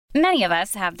Many of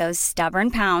us have those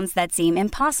stubborn pounds that seem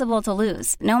impossible to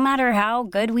lose, no matter how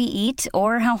good we eat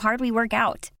or how hard we work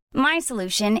out. My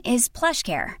solution is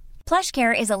PlushCare.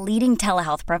 PlushCare is a leading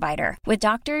telehealth provider with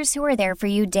doctors who are there for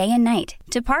you day and night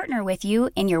to partner with you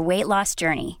in your weight loss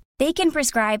journey. They can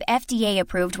prescribe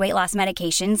FDA-approved weight loss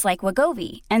medications like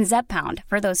Wegovy and Zepbound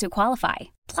for those who qualify.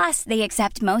 Plus, they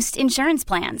accept most insurance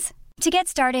plans. To get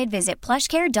started, visit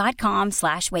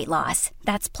plushcare.com/weightloss.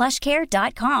 That's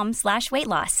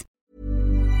plushcare.com/weightloss.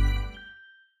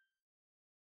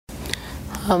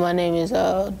 My name is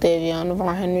Davion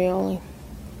Navarre Henry Only,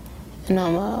 and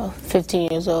I'm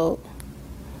 15 years old.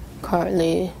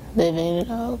 Currently living in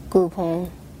a group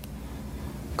home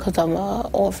because I'm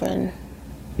an orphan.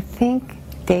 I think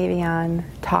Davion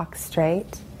talks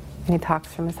straight, and he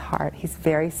talks from his heart. He's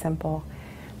very simple.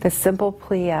 The simple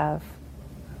plea of,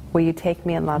 will you take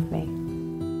me and love me?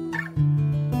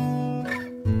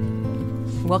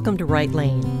 Welcome to Right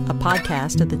Lane, a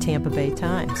podcast of the Tampa Bay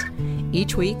Times.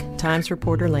 Each week, Times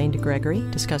reporter Lane DeGregory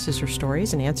discusses her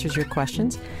stories and answers your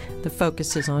questions. The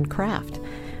focus is on craft.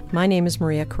 My name is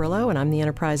Maria Carrillo, and I'm the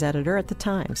enterprise editor at the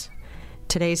Times.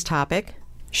 Today's topic,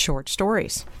 short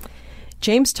stories.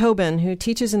 James Tobin, who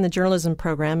teaches in the journalism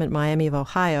program at Miami of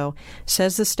Ohio,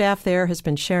 says the staff there has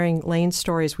been sharing Lane's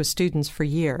stories with students for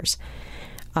years.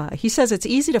 He says it's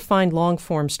easy to find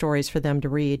long-form stories for them to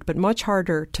read, but much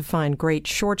harder to find great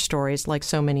short stories like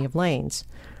so many of Lane's.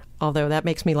 Although that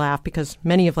makes me laugh because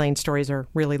many of Lane's stories are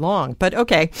really long. But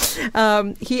okay,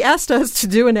 he asked us to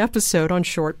do an episode on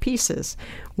short pieces,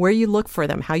 where you look for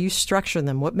them, how you structure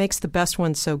them, what makes the best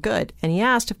ones so good. And he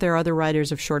asked if there are other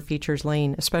writers of short features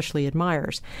Lane especially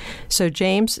admires. So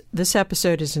James, this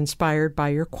episode is inspired by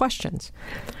your questions.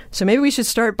 So maybe we should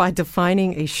start by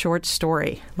defining a short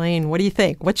story. Lane, what do you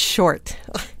think? What's short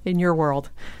in your world?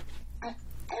 I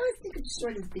always think of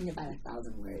short as being about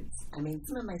 1,000 words. I mean,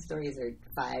 some of my stories are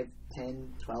 5,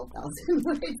 10, 12,000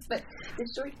 words, but the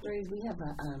short stories, we have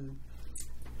a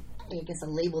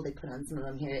label they put on some of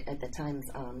them here at the Times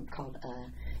called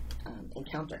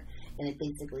Encounter, and it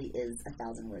basically is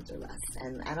 1,000 words or less.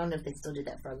 And I don't know if they still do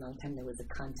that for a long time. There was a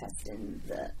contest in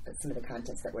some of the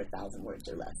contests that were 1,000 words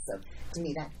or less. So to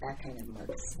me, that kind of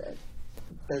marks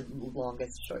the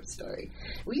longest short story.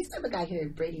 We used to have a guy here,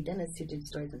 Brady Dennis, who did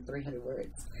stories in 300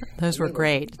 words. Those were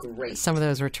great. Some of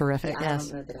those were terrific, yeah, yes.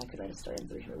 I don't know that I could write a story in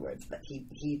 300 words, but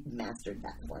he mastered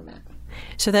that format.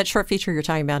 So that short feature you're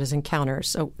talking about is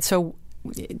Encounters. So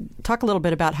talk a little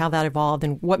bit about how that evolved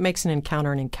and what makes an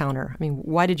encounter an encounter. I mean,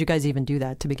 why did you guys even do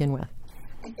that to begin with?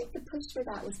 I think the push for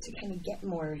that was to kind of get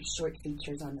more short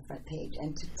features on the front page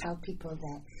and to tell people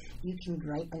that you can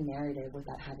write a narrative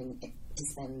without having to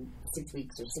spend 6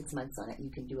 weeks or 6 months on it. You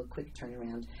can do a quick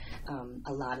turnaround.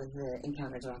 A lot of the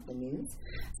encounters are off the news,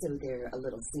 so they're a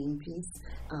little scene piece.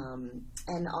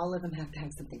 And all of them have to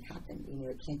have something happen. You know,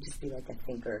 it can't just be like a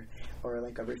thinker or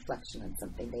like a reflection on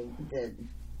something.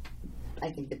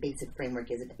 I think the basic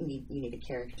framework is that you need a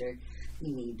character,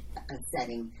 you need a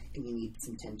setting, and you need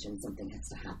some tension. Something has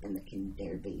to happen that can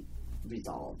dare be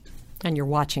resolved. And you're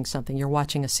watching something. You're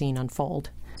watching a scene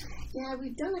unfold. Yeah,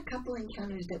 we've done a couple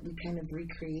encounters that we kind of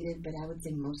recreated, but I would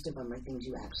say most of them are things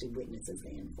you actually witness as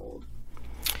they unfold.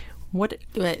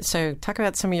 So talk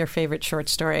about some of your favorite short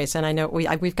stories, and I know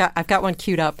I've got one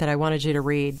queued up that I wanted you to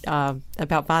read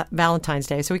about Valentine's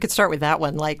Day. So we could start with that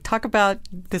one. Like, talk about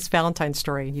this Valentine's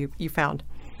story you found.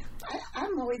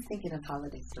 I'm always thinking of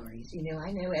holiday stories. You know,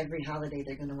 I know every holiday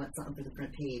they're going to want something for the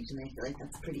front page, and I feel like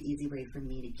that's a pretty easy way for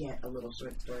me to get a little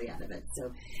short story out of it.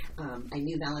 So I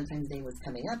knew Valentine's Day was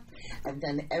coming up. I've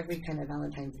done every kind of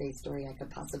Valentine's Day story I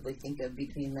could possibly think of,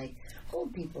 between like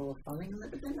old people falling in love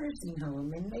with a nursing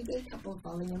home, and a gay couple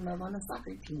falling in love on a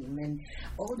soccer team, and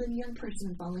old and young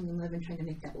person falling in love and trying to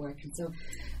make that work. And so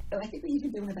I think we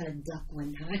even did one about a duck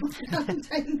one time on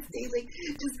Valentine's Day. Like,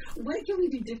 just what can we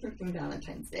do different from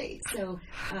Valentine's Day? So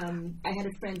I had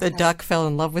a friend. The duck fell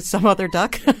in love with some other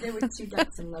duck? There were 2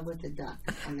 ducks in love with a duck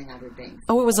on the Outer Banks.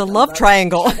 Oh, it was a love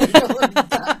triangle.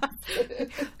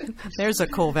 There's a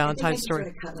cool Valentine's story.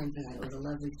 I cut line for that. It was a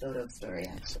lovely photo story,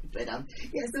 actually. But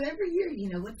yeah, so every year, you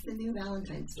know, what's the new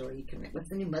Valentine's story you can write? What's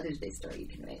the new Mother's Day story you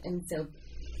can write? And so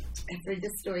after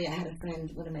this story, I had a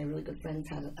friend, one of my really good friends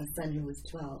had a son who was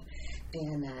 12,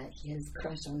 and he had his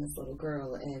crush on this little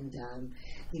girl, and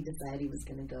he decided he was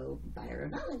going to go buy her a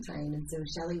Valentine. And so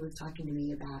Shelley was talking to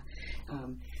me about,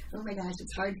 oh my gosh,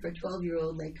 it's hard for a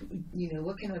 12-year-old, like, you know,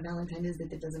 what kind of a Valentine is it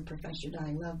that doesn't profess your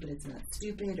dying love, but it's not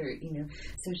stupid, or, you know,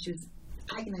 so she was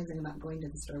agonizing about going to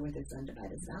the store with his son to buy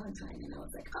this Valentine. And I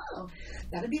was like, oh,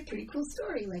 that would be a pretty cool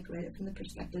story, like right up from the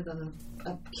perspective of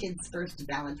a kid's first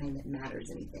Valentine that matters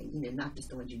anything, you know, not just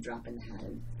the ones you drop in the hat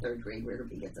in third grade where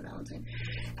everybody gets a Valentine.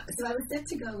 So I was set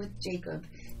to go with Jacob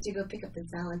to go pick up this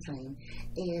Valentine.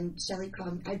 And Shelley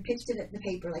called, I pitched it at the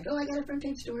paper, like, oh, I got a front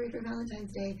page story for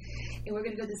Valentine's Day, and we're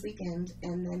going to go this weekend.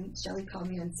 And then Shelley called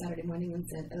me on Saturday morning and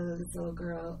said, oh, this little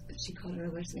girl, she called her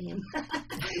worst name,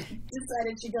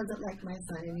 decided she doesn't like my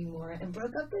son anymore and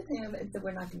broke up with him, and said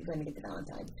we're not going to be going to get the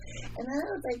Valentine. And then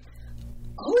I was like,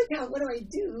 holy cow, what do I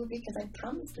do? Because I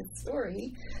promised this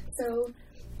story. So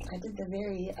I did the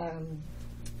very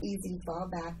easy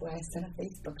fallback where I sent a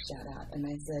Facebook shout out, and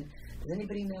I said, does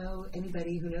anybody know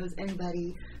anybody who knows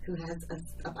anybody who has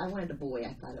I wanted a boy.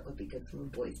 I thought it would be good from a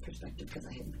boy's perspective because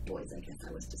I had boys. I guess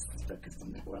I was just focused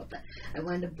on that world. But I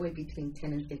wanted a boy between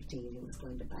 10 and 15 who was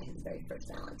going to buy his very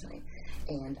first Valentine.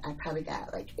 And I probably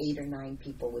got like 8 or 9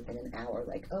 people within an hour,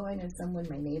 like, oh, I know someone,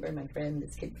 my neighbor, my friend,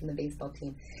 this kid from the baseball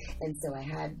team. And so I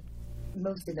had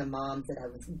most of the moms that I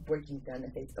was working with on the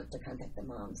Facebook to contact the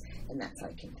moms. And that's how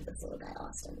I came to this little guy,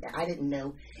 Austin. I didn't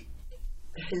know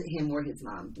him or his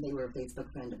mom. They were a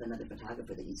Facebook friend of another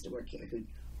photographer that used to work here who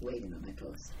weighed in on my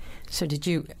posts. So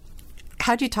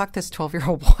how'd you talk this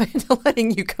 12-year-old boy into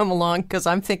letting you come along? Because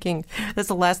I'm thinking that's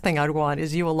the last thing I'd want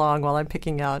is you along while I'm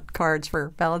picking out cards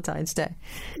for Valentine's Day.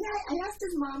 Yeah, I asked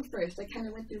his mom first. I kind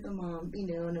of went through the mom, you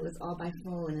know, and it was all by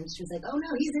phone. And she was like, oh, no,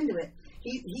 he's into it.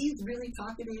 He's really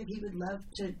talkative. He would love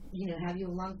to, you know, have you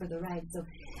along for the ride. So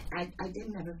I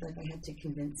didn't ever feel like I had to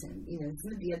convince him. You know,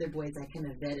 some of the other boys I kind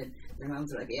of vetted. Their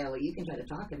moms were like, yeah, well, you can try to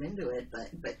talk him into it.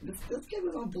 But this kid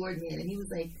was on board, man. And he was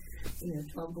like, you know,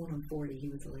 12 going on 40. He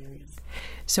was hilarious.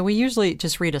 So we usually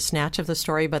just read a snatch of the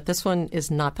story, but this one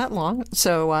is not that long.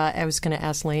 So I was going to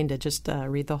ask Lane to just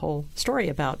read the whole story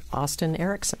about Austin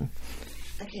Erickson.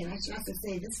 Okay, and I should also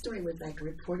say this story was like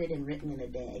reported and written in a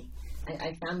day.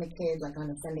 I found the kid like on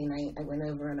a Sunday night. I went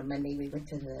over on a Monday. We went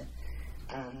to the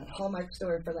Hallmark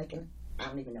store for like I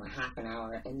don't even know, a half an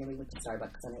hour, and then we went to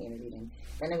Starbucks and I interviewed him.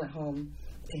 Then I went home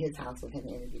to his house with him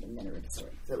and interviewed him, then I read the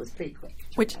story. So it was pretty quick.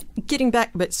 Which, getting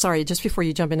back, but sorry, just before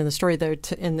you jump into the story though,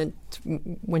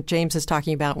 when James is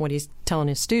talking about what he's telling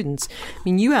his students, I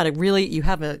mean, you have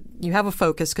a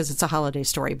focus because it's a holiday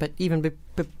story, but even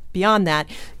beyond that,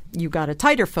 you got a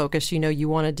tighter focus. You know, you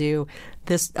want to do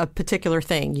a particular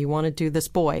thing. You want to do this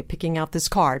boy picking out this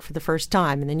card for the first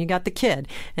time, and then you got the kid,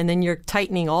 and then you're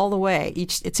tightening all the way.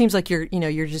 It seems like you're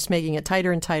just making it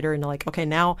tighter and tighter, and like, okay,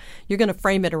 now you're going to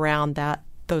frame it around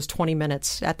those 20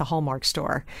 minutes at the Hallmark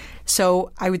store.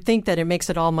 So I would think that it makes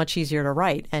it all much easier to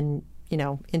write and, you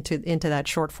know, into that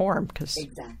short form.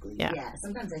 Exactly. Yeah.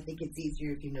 Sometimes I think it's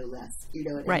easier if you know less. You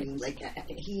know what right. I mean? Like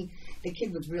the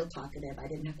kid was real talkative. I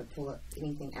didn't have to pull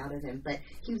anything out of him, but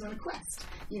he was on a quest.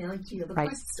 You know, the right.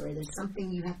 quest story. There's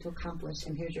something you have to accomplish,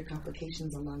 and here's your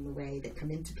complications along the way that come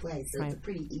into play. So right. It's a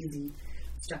pretty easy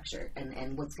structure.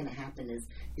 And what's going to happen is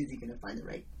he going to find the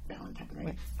right Valentine?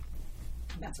 Right.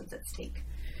 That's what's at stake.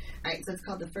 All right. So it's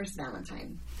called The First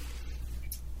Valentine.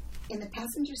 In the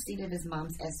passenger seat of his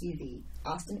mom's SUV,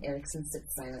 Austin Erickson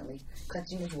sits silently,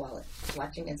 clutching his wallet,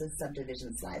 watching as his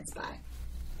subdivision slides by.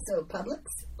 So, Publix?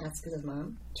 Asks his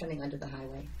mom, turning onto the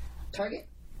highway. Target?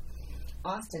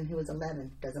 Austin, who is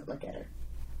 11, doesn't look at her.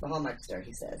 The Hallmark store,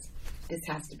 he says. This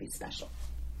has to be special.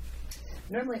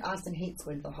 Normally, Austin hates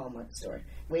going to the Hallmark store,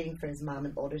 waiting for his mom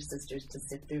and older sisters to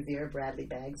sift through Vera Bradley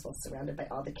bags while surrounded by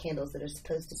all the candles that are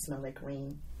supposed to smell like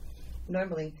rain.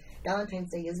 Normally,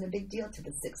 Valentine's Day isn't a big deal to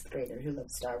the 6th grader who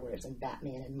loves Star Wars and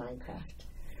Batman and Minecraft.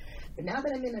 But now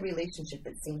that I'm in a relationship,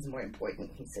 it seems more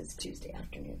important, he says Tuesday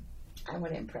afternoon. I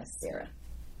want to impress Sarah.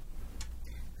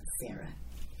 Sarah.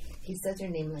 He says her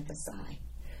name like a sigh.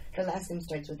 Her last name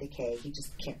starts with a K. He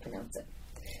just can't pronounce it.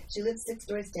 She lives 6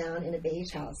 doors down in a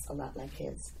beige house, a lot like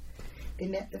his. They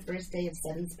met the first day of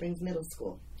Seven Springs Middle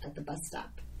School at the bus stop.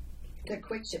 Their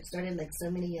courtship started like so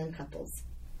many young couples.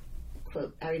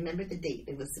 Quote, I remember the date.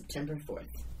 It was September 4th,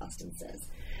 Austin says.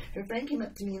 Her friend came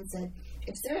up to me and said,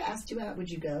 if Sarah asked you out, would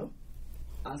you go?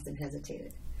 Austin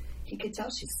hesitated. He could tell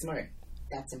she's smart.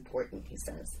 That's important, he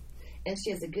says. And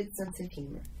she has a good sense of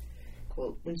humor.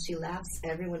 Quote, when she laughs,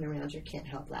 everyone around her can't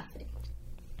help laughing.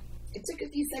 It took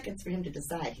a few seconds for him to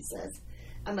decide, he says.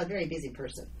 I'm a very busy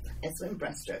person. I swim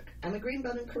breaststroke. I'm a green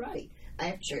belt in karate. I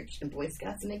have church and Boy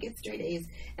Scouts and I get straight A's.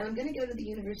 And I'm going to go to the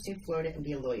University of Florida and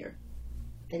be a lawyer.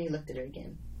 Then he looked at her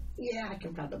again. Yeah, I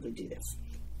can probably do this.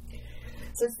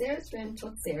 So Sarah's friend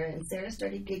told Sarah, and Sarah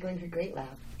started giggling her great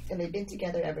laugh, and they've been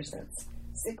together ever since.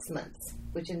 6 months,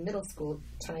 which in middle school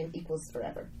time equals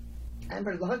forever. I'm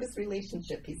her longest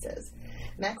relationship, he says.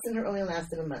 Max and her only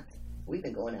lasted a month. We've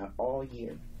been going out all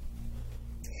year.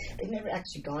 They've never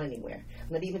actually gone anywhere,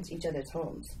 not even to each other's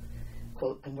homes.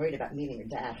 Quote, I'm worried about meeting your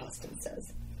dad, Austin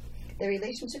says. Their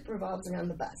relationship revolves around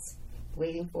the bus,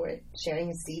 waiting for it, sharing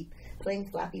a seat, playing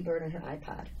Flappy Bird on her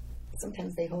iPod.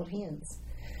 Sometimes they hold hands.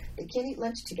 They can't eat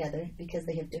lunch together because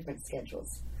they have different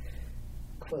schedules.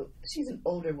 Quote, she's an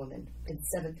older woman in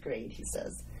 7th grade, he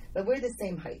says, but we're the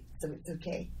same height, so it's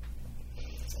okay.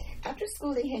 After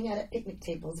school, they hang out at picnic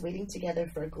tables, waiting together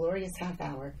for a glorious half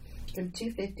hour from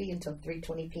 2:50 until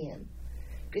 3:20 p.m.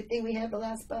 Good thing we have the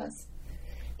last bus.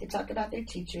 They talk about their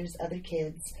teachers, other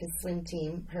kids, his swim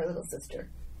team, her little sister.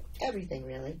 Everything,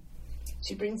 really.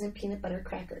 She brings in peanut butter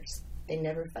crackers. They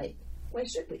never fight. Why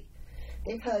should we?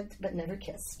 They've hugged but never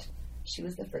kissed. She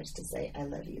was the first to say, I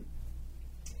love you.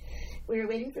 We were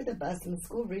waiting for the bus, and the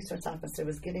school resource officer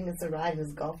was giving us a ride in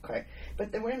his golf cart,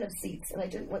 but there weren't enough seats, and I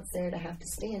didn't want Sarah to have to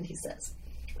stand, he says.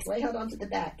 So I held on to the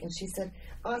back, and she said,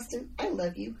 Austin, I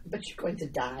love you, but you're going to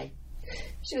die.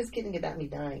 She was kidding about me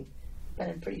dying, but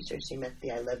I'm pretty sure she meant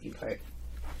the I love you part.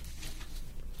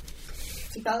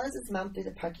 He follows his mom through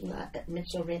the parking lot at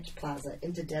Mitchell Ranch Plaza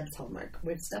into Deb's Hallmark,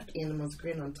 where stuffed animals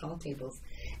grin on tall tables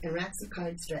and racks of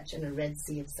cards stretch in a red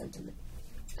sea of sentiment.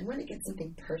 I want to get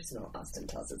something personal, Austin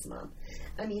tells his mom.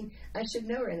 I mean, I should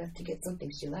know her enough to get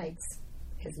something she likes.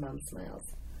 His mom smiles.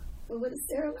 Well, what does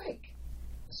Sarah like?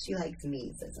 She likes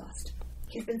me, says Austin.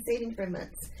 He's been saving for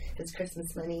months. His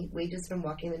Christmas money, wages from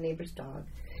walking the neighbor's dog.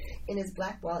 In his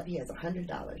black wallet, he has $100.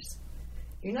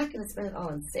 You're not going to spend it all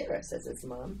on Sarah, says his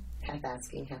mom, half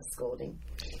asking, half scolding.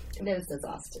 No, says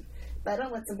Austin, but I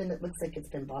don't want something that looks like it's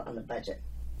been bought on a budget.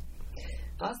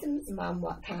 Austin and his mom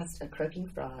walk past a croaking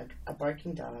frog, a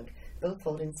barking dog, both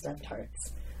holding stuffed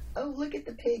hearts. Oh, look at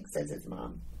the pig, says his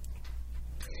mom.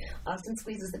 Austin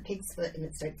squeezes the pig's foot and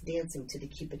it starts dancing to the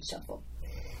Cupid Shuffle.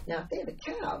 Now, if they have a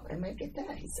cow, I might get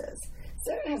that, he says.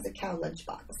 Sarah has a cow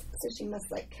lunchbox, so she must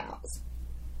like cows.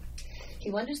 He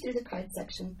wanders through the card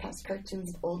section, past cartoons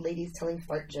of old ladies telling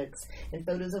fart jokes and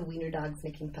photos of wiener dogs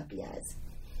making puppy eyes.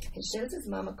 He shows his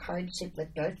mom a card shaped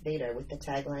like Darth Vader with the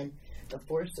tagline, The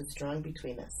Force is strong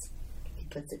between us. He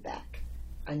puts it back.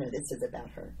 I know this is about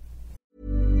her.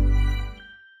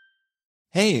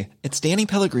 Hey, it's Danny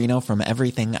Pellegrino from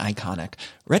Everything Iconic.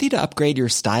 Ready to upgrade your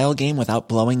style game without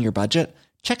blowing your budget?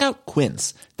 Check out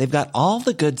Quince. They've got all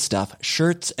the good stuff,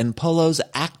 shirts and polos,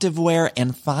 activewear,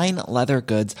 and fine leather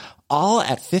goods, all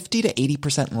at 50 to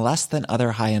 80% less than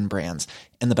other high-end brands.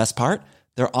 And the best part?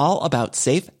 They're all about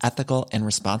safe, ethical, and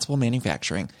responsible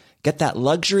manufacturing. Get that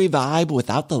luxury vibe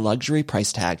without the luxury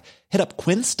price tag. Hit up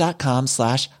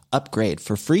quince.com/upgrade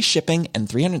for free shipping and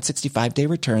 365-day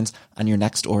returns on your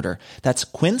next order. That's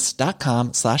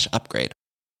quince.com/upgrade.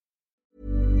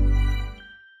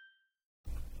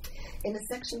 In a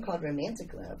section called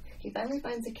Romantic Love, he finally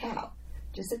finds a cow.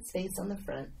 Just its face on the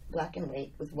front, black and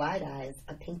white, with wide eyes,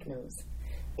 a pink nose.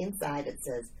 Inside it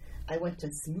says, I want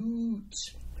to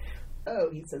smooch. Oh,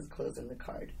 he says, closing the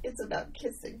card. It's about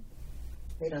kissing.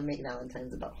 They don't make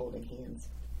Valentine's about holding hands.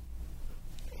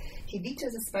 He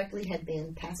vetoes a sparkly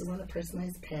headband, passes on a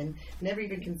personalized pen, never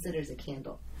even considers a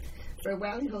candle. For a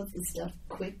while he holds his stuffed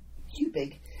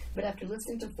Cupid, but after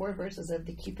listening to 4 verses of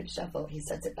the Cupid Shuffle, he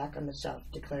sets it back on the shelf,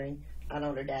 declaring, I don't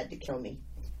want her dad to kill me.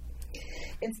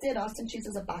 Instead, Austin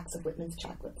chooses a box of Whitman's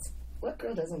chocolates. What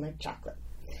girl doesn't like chocolate?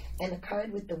 And a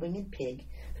card with the winged pig,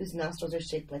 whose nostrils are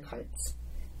shaped like hearts.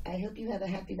 I hope you have a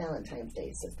happy Valentine's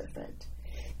Day, says the friend.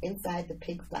 Inside, the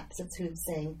pig flaps its hooves,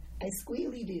 saying, I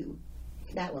squealy do.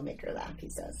 That will make her laugh, he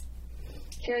says.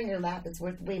 Hearing her laugh is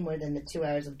worth way more than the 2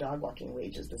 hours of dog walking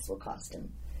wages this will cost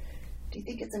him. Do you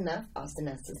think it's enough? Austin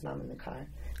asks his mom in the car.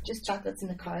 Just chocolates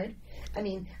and a card? I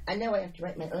mean, I know I have to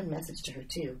write my own message to her,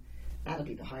 too. That'll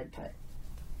be the hard part.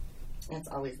 That's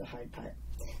always the hard part.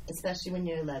 Especially when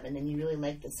you're 11 and you really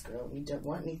like this girl and you don't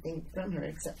want anything from her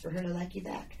except for her to like you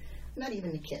back. Not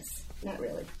even a kiss. Not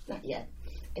really. Not yet.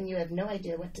 And you have no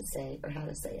idea what to say or how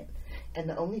to say it. And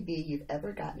the only B you've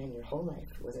ever gotten in your whole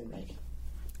life was in writing.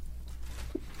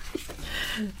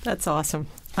 That's awesome.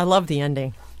 I love the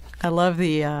ending. I love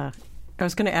the... I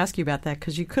was going to ask you about that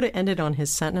because you could have ended on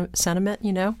his sentiment,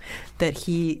 you know, that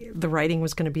the writing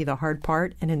was going to be the hard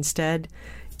part, and instead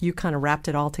you kind of wrapped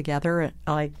it all together.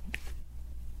 Like,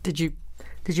 did you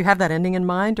have that ending in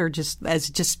mind, or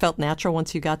just felt natural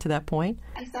once you got to that point?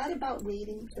 I thought about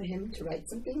waiting for him to write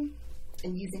something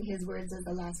and using his words as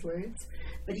the last words,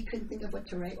 but he couldn't think of what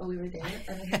to write while we were there,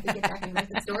 and I had to get back and write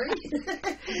the story.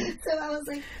 So I was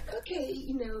like, okay,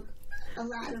 you know, a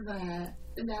lot of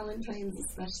Valentine's,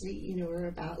 especially, you know, are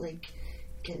about like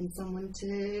getting someone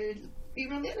to be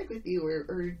romantic with you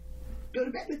or go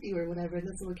to bed with you or whatever. And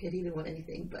this little kid, he didn't want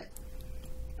anything, but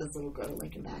this little girl to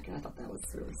like him back, and I thought that was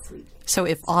really sweet. So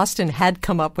if Austin had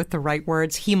come up with the right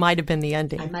words, he might have been the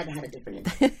ending. I might have had a different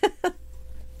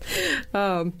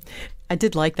ending. I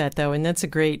did like that, though, and that's a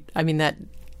great, I mean, that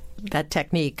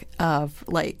technique of,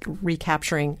 like,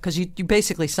 recapturing, because you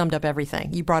basically summed up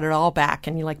everything. You brought it all back,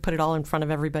 and you, like, put it all in front of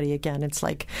everybody again. It's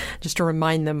like just to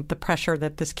remind them the pressure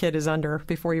that this kid is under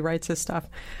before he writes his stuff.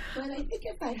 Well, I think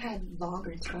if I had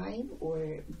longer time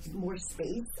or more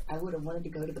space, I would have wanted to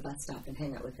go to the bus stop and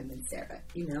hang out with him and Sarah,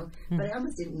 you know? Mm-hmm. But I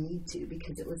almost didn't need to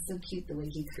because it was so cute the way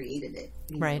he created it.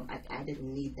 You right. know? I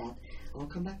didn't need that. I'll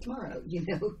come back tomorrow, you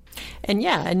know? And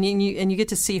yeah, and you get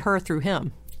to see her through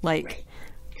him. Like... Right.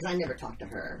 Because I never talked to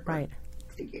her. Right.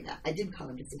 Figured out. I did call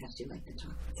him to see how she liked the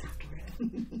chocolates afterward.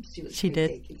 She did?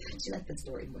 Taking. She liked the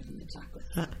story more than the chocolates.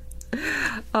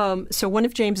 So one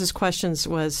of James's questions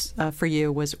was for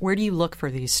you was, where do you look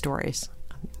for these stories?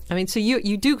 I mean, so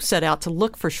you do set out to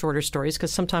look for shorter stories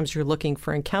because sometimes you're looking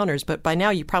for encounters, but by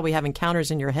now you probably have encounters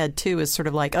in your head too, as sort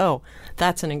of like, oh,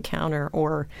 that's an encounter,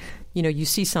 or, you know, you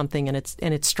see something and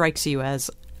it strikes you as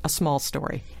a small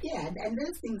story. Yeah, and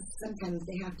those things, sometimes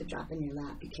they have to drop in your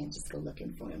lap. You can't just go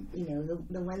looking for them. You know,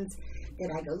 the ones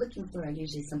that I go looking for are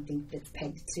usually something that's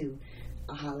pegged to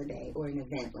a holiday or an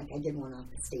event. Like I did one off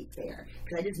the state fair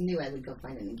because I just knew I would go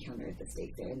find an encounter at the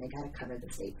state fair, and they got to cover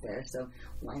the state fair, so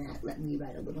why not let me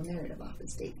write a little narrative off the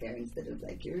state fair instead of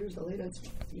like, here's the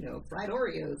latest, you know, fried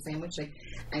Oreo sandwich. Like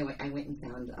I went and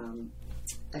found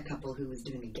a couple who was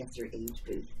doing a guess your age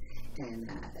booth. And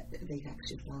they've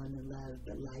actually fallen in love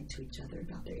but lied to each other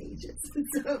about their ages.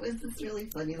 So it was this really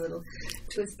funny little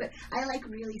twist. But I like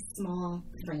really small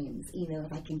frames. You know,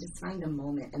 if I can just find a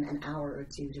moment and an hour or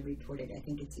two to report it, I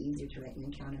think it's easier to write an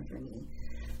encounter for me.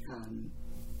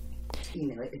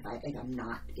 You know, if I'm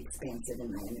not expansive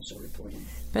in my initial reporting.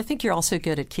 But I think you're also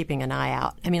good at keeping an eye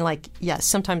out. I mean, like, yes,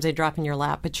 sometimes they drop in your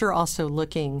lap, but you're also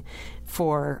looking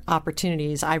for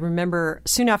opportunities. I remember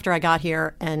soon after I got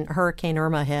here and Hurricane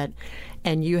Irma hit,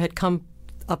 and you had come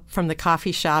up from the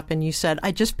coffee shop and you said,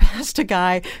 I just passed a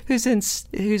guy who's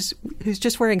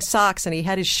just wearing socks and he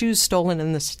had his shoes stolen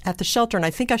at the shelter, and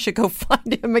I think I should go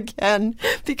find him again,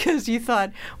 because you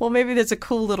thought, well, maybe there's a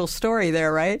cool little story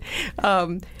there, right?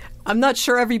 I'm not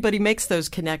sure everybody makes those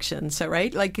connections, so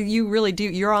right? Like you really do.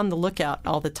 You're on the lookout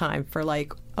all the time for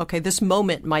like, okay, this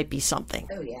moment might be something.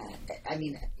 Oh yeah, I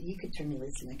mean, you could turn me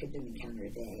loose and I could do an encounter a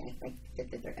day. I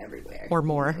think that they're everywhere. Or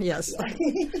more, yes. A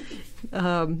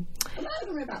lot of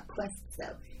them are about quests,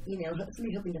 though. You know,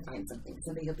 somebody hoping to find something,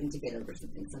 somebody hoping to get over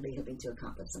something, somebody hoping to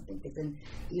accomplish something, because then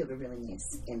you have a really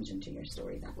nice engine to your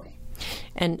story that way.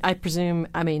 And I presume,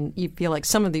 I mean, you feel like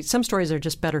some stories are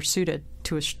just better suited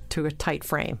to a tight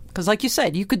frame. Because like you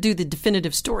said, you could do the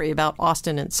definitive story about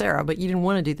Austin and Sarah, but you didn't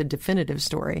want to do the definitive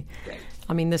story. Right.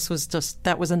 I mean,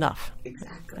 that was enough.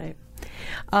 Exactly.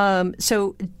 Right.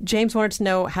 So James wanted to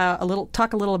know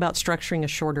talk a little about structuring a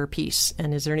shorter piece,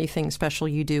 and is there anything special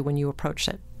you do when you approach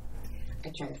it? I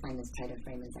try to find as tight a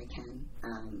frame as I can.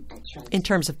 In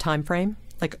terms of time frame,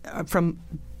 like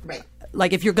right,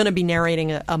 like if you're going to be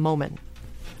narrating a moment,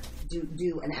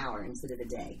 do an hour instead of a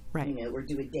day, right? You know, or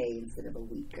do a day instead of a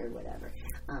week or whatever.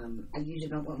 I usually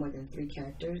don't want more than 3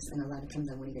 characters, and a lot of times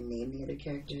I won't even name the other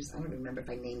characters. I don't remember if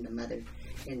I named the mother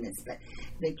in this, but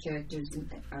the characters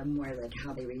are more like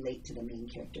how they relate to the main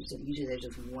character. So usually there's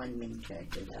just one main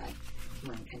character that I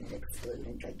want to kind of exclude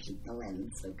and try to keep the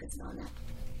lens focused on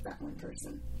that one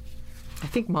person. I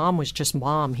think Mom was just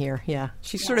Mom here. Yeah,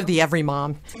 she's sort of the every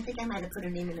mom. I think I might have put her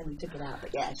name in and we took it out,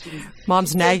 but yeah,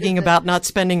 Mom's nagging about not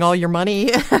spending all your money.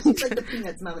 She's like the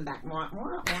Peanuts mom and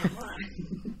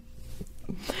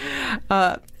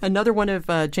back. Another one of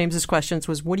James's questions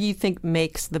was, what do you think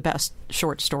makes the best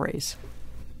short stories?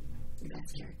 The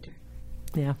best character.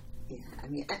 Yeah. Yeah, I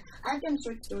mean, I've done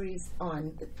short stories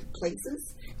on the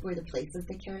places, where the place is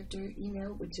the character, you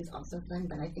know, which is also fun,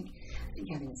 but I think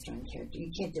having a strong character,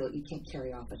 you can't do it. You can't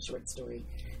carry off a short story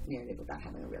narrative without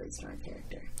having a really strong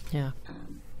character. Yeah.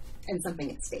 And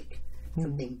something at stake.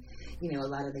 Something, you know, a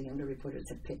lot of the younger reporters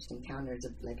have pitched encounters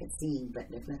of like a scene, but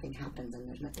if nothing happens and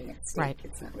there's nothing at stake, right.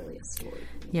 It's not really a story.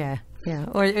 Yeah, yeah.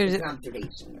 Or it's an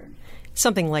observation. Or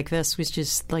something like this, which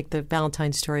is like the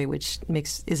Valentine story, which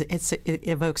it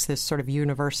evokes this sort of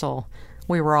universal,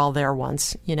 we were all there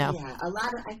once, you know. Yeah,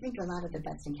 I think a lot of the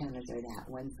best encounters are that,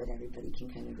 ones that everybody can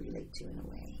kind of relate to in a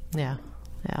way. Yeah,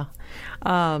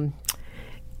 yeah.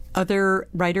 Other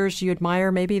writers you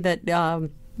admire maybe that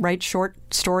write short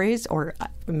stories, or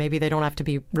maybe they don't have to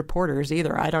be reporters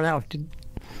either. I don't know.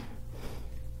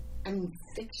 I mean,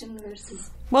 fiction versus...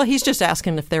 Well, he's just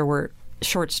asking if there were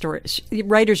short stories,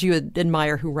 writers you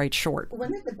admire who write short?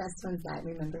 One of the best ones that I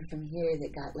remember from here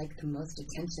that got like the most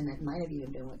attention, that might have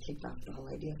even been what kicked off the whole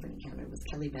idea for Encounter, was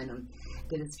Kelly Benham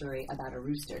did a story about a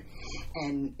rooster.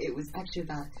 And it was actually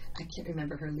about, I can't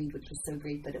remember her lead, which was so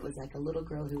great, but it was like a little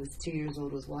girl who was 2 years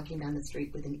old was walking down the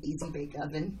street with an Easy Bake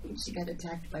Oven, and she got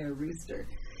attacked by a rooster.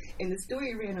 And the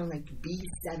story ran on like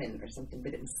B7 or something,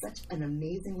 but it was such an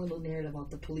amazing little narrative off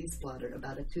the police blotter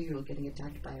about a 2-year-old getting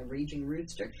attacked by a raging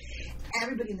rooster.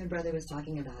 Everybody and their brother was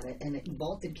talking about it, and it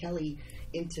vaulted Kelly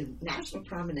into national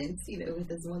prominence, with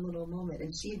this one little moment.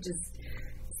 And she had just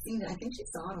seen it. I think she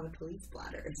saw it on a police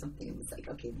blotter or something, and was like,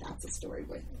 okay, that's a story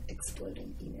worth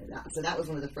exploding. So that was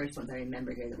one of the first ones I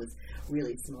remember here that was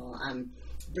really small.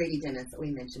 Brady Dennis, we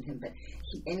mentioned him, but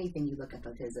anything you look up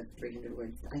of his at 300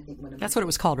 words, I think that's what it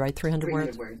was called, right? 300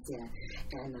 words? 300 words, yeah.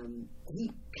 And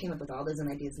he came up with all those own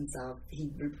ideas himself.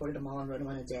 He reported them all and wrote them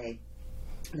on a day.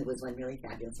 And there was one really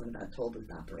fabulous one about a toll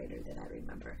booth operator that I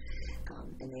remember.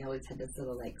 And they always had this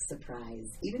little,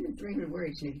 surprise. Even in 300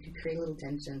 words, you could create a little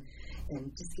tension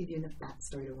and just give you enough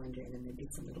backstory to wonder, and then there'd be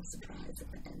some little surprise at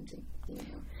the end.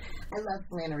 I love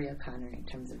Flannery O'Connor in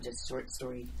terms of just short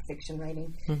story fiction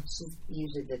writing. She's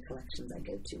usually the collections I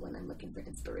go to when I'm looking for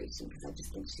inspiration, because I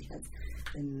just think she has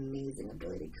an amazing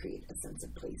ability to create a sense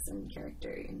of place and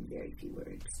character in very few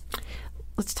words.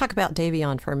 Let's talk about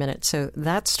Davion for a minute. So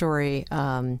that story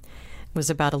was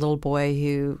about a little boy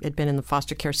who had been in the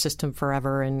foster care system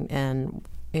forever and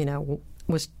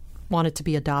was wanted to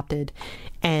be adopted,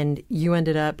 and you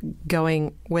ended up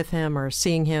going with him or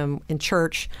seeing him in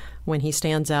church when he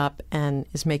stands up and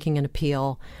is making an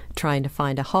appeal, trying to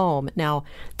find a home. Now,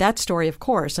 that story, of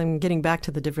course, I'm getting back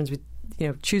to the difference with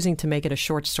choosing to make it a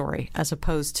short story as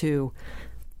opposed to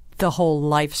the whole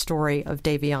life story of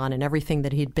Davion and everything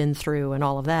that he'd been through and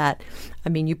all of that. I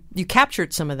mean, you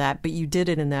captured some of that, but you did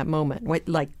it in that moment.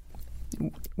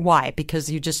 Why?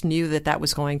 Because you just knew that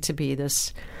was going to be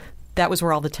this. That was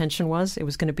where all the tension was. It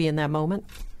was going to be in that moment.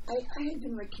 I had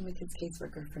been working with his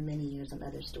caseworker for many years on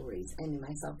other stories, and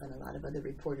myself and a lot of other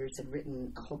reporters had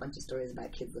written a whole bunch of stories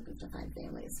about kids looking to find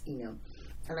families, And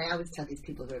I always tell these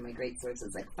people who are my great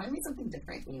sources, find me something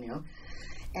different,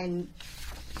 And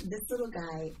this little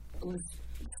guy was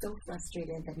so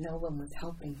frustrated that no one was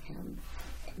helping him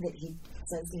that he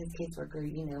says to his caseworker,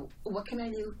 what can I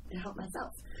do to help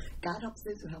myself? God helps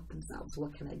those who help themselves.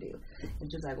 What can I do?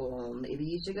 And she was like, well, maybe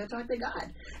you should go talk to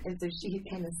God. And so she had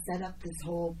kind of set up this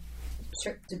whole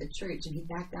trip to the church, and he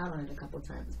backed out on it a couple of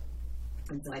times.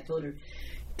 And so I told her,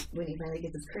 when he finally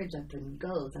gets his courage up and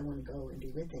goes, I want to go and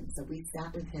be with him. So we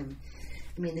sat with him.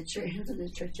 I mean, the church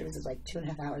service was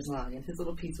 2.5 hours long, and his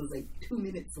little piece was 2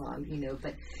 minutes long,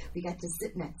 but we got to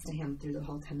sit next to him through the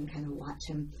whole time and kind of watch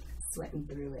him sweating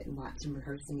through it and watch him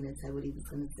rehearsing in his head what he was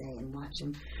going to say and watch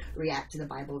him react to the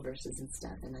Bible verses and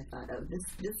stuff. And I thought, oh, this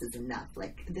is enough.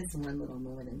 This one little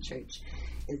moment in church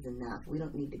is enough. We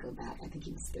don't need to go back. I think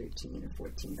he was 13 or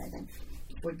 14 by then.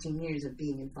 14 years of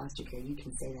being in foster care, you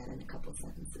can say that in a couple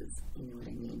sentences. You know what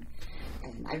I mean?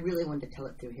 And I really wanted to tell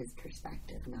it through his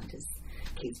perspective, not his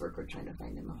caseworker trying to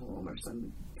find him a home or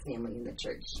some family in the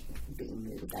church being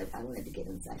moved. I wanted to get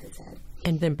inside his head.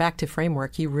 And then back to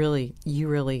framework, you really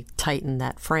tightened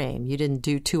that frame. You didn't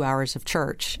do 2 hours of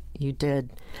church. You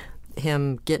did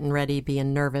him getting ready,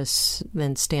 being nervous,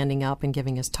 then standing up and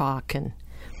giving his talk, and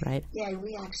right? Yeah,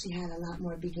 we actually had a lot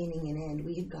more beginning and end.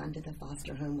 We had gone to the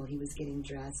foster home while he was getting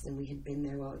dressed, and we had been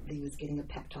there while he was getting a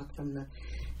pep talk from the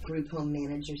group home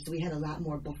manager. So we had a lot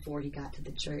more before he got to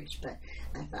the church. But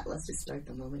I thought, let's just start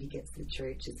the moment he gets to the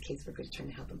church. His caseworker's trying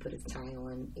to help him put his tie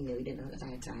on. He didn't know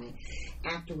how to tie.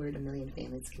 Afterward, a million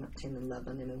families came up to him and loved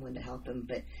on him and wanted to help him.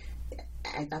 But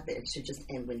I thought that it should just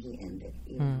end when he ended.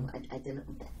 I didn't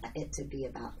want it to be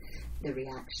about the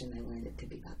reaction. I wanted it to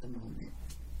be about the moment.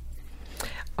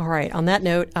 All right. On that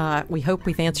note, we hope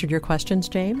we've answered your questions,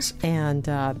 James. And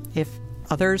if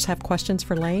others have questions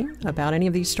for Lane about any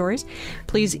of these stories,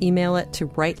 please email it to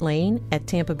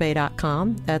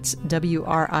writelane@tampabay.com. That's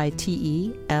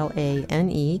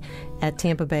WRITELANE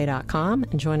 @tampabay.com.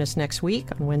 And join us next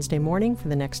week on Wednesday morning for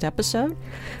the next episode.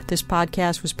 This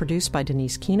podcast was produced by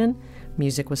Denise Keenan.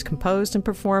 Music was composed and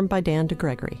performed by Dan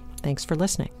DeGregory. Thanks for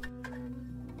listening.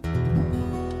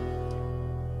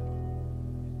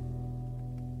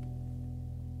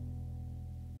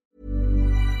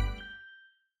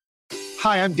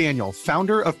 Hi, I'm Daniel,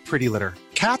 founder of Pretty Litter.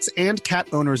 Cats and cat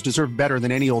owners deserve better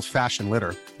than any old-fashioned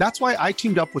litter. That's why I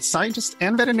teamed up with scientists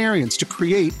and veterinarians to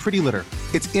create Pretty Litter.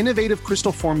 Its innovative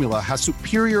crystal formula has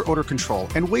superior odor control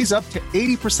and weighs up to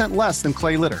 80% less than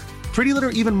clay litter. Pretty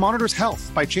Litter even monitors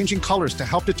health by changing colors to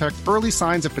help detect early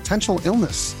signs of potential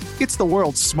illness. It's the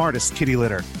world's smartest kitty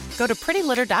litter. Go to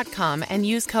prettylitter.com and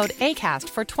use code ACAST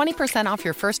for 20% off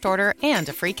your first order and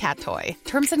a free cat toy.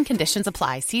 Terms and conditions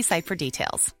apply. See site for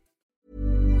details.